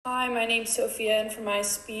Hi, my name's Sophia, and for my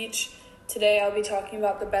speech today, I'll be talking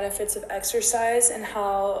about the benefits of exercise and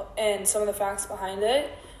some of the facts behind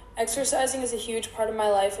it. Exercising is a huge part of my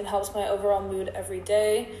life and helps my overall mood every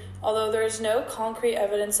day. Although there is no concrete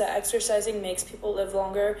evidence that exercising makes people live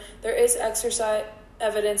longer, there is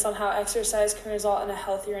evidence on how exercise can result in a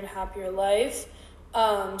healthier and happier life.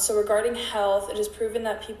 So regarding health, it is proven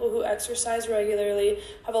that people who exercise regularly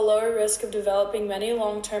have a lower risk of developing many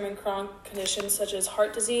long-term and chronic conditions such as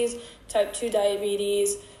heart disease, type 2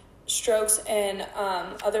 diabetes, strokes, and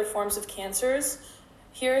other forms of cancers.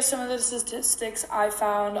 Here are some of the statistics I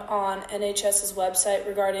found on NHS's website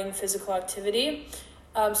regarding physical activity.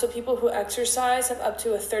 So people who exercise have up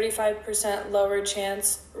to a 35%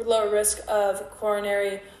 lower risk of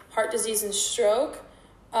coronary heart disease and stroke,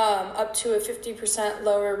 up to a 50%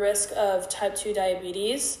 lower risk of type 2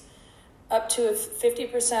 diabetes, up to a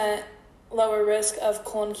 50% lower risk of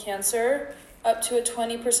colon cancer, up to a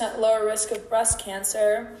 20% lower risk of breast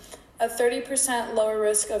cancer, a 30% lower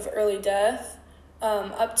risk of early death,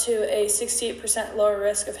 up to a 68% lower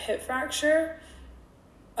risk of hip fractures,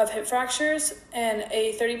 and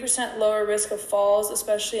a 30% lower risk of falls,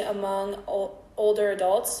 especially among older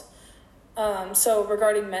adults. So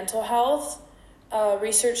regarding mental health,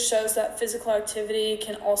 research shows that physical activity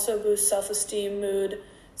can also boost self-esteem, mood,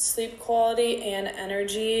 sleep quality, and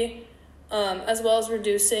energy, as well as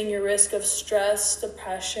reducing your risk of stress,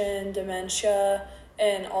 depression, dementia,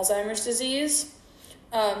 and Alzheimer's disease.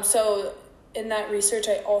 So in that research,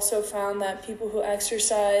 I also found that people who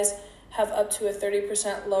exercise have up to a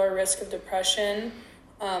 30% lower risk of depression,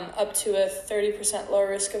 up to a 30% lower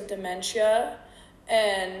risk of dementia,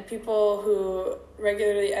 and people who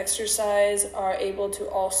regularly exercise are able to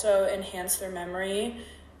also enhance their memory.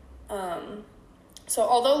 So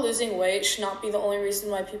although losing weight should not be the only reason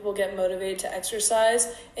why people get motivated to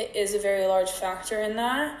exercise, it is a very large factor in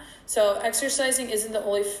that. So exercising isn't the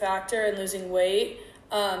only factor in losing weight.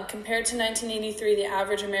 Compared to 1983, the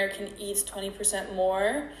average American eats 20%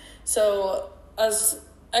 more. So as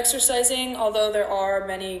exercising, although there are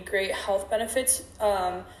many great health benefits,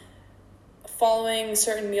 following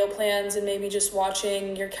certain meal plans and maybe just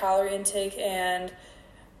watching your calorie intake and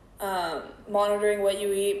monitoring what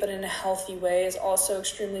you eat but in a healthy way is also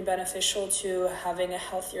extremely beneficial to having a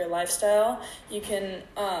healthier lifestyle. You can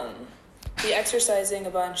be exercising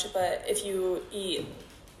a bunch, but if you eat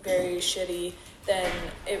very shitty, then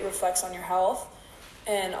it reflects on your health.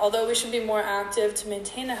 And although we should be more active to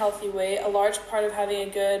maintain a healthy weight, a large part of having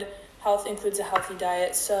a good health includes a healthy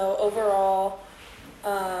diet. So overall,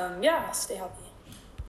 stay healthy.